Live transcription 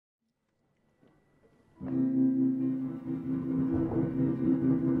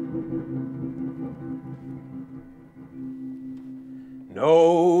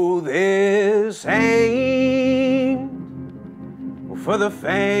No, this ain't for the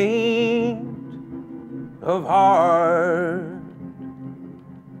faint of heart.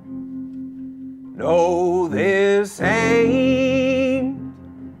 No, this ain't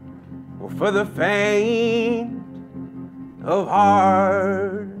for the faint of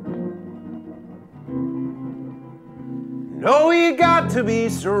heart. No, you got to be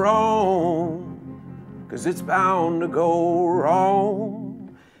strong, 'cause it's bound to go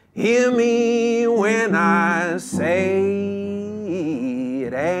wrong. Hear me when I say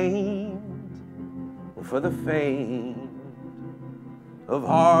it ain't for the faint of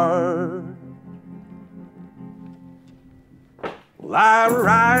heart. Well, I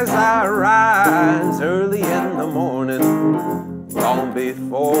rise early in the morning, long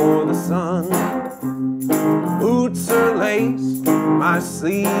before the sun. Boots are laced, my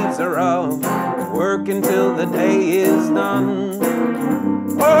sleeves are up, working till the day is done.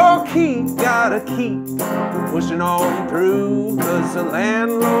 Oh, gotta keep pushing on through, 'cause the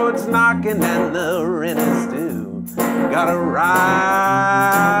landlord's knocking and the rent is due. Gotta rise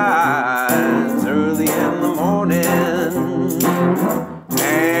early in the morning,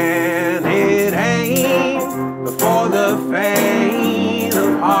 and it ain't for the faint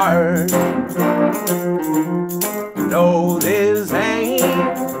of heart. No, this ain't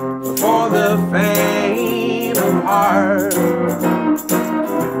for the faint of heart.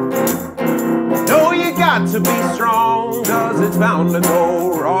 No, you got to be strong, 'cause it's bound to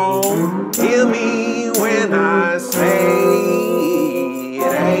go wrong. Hear me when I say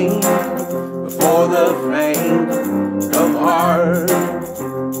it ain't for the faint of heart.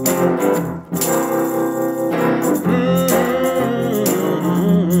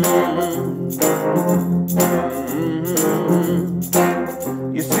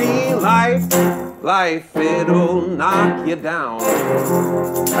 You see, life, it'll knock you down,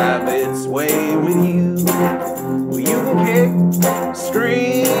 have its way with you. Well, you can kick,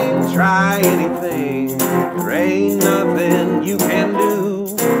 scream, try anything, there ain't nothing you can do.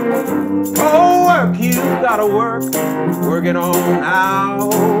 Oh, work, you gotta work it on now,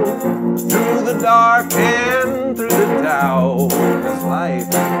 through the dark and through the doubt. 'Cause life,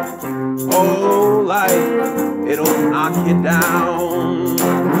 oh life, it'll knock you down,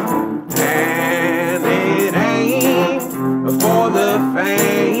 and it ain't for the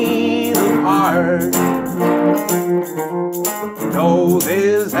faint of heart. No,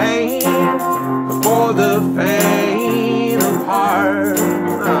 this ain't for the faint of heart.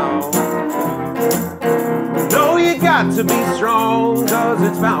 No, you got to be strong, 'cause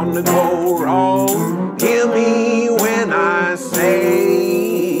it's bound to go wrong. Hear me when I say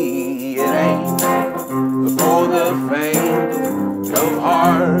it ain't for the faint of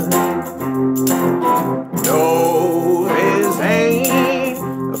heart. No, this ain't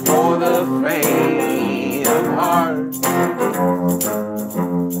for the faint of heart.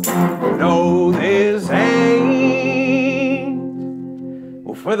 No, this ain't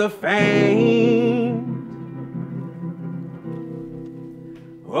for the faint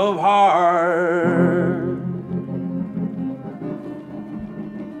of heart.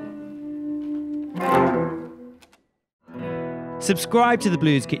 Subscribe to The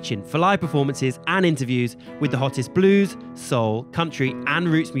Blues Kitchen for live performances and interviews with the hottest blues, soul, country and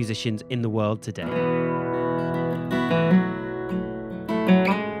roots musicians in the world today.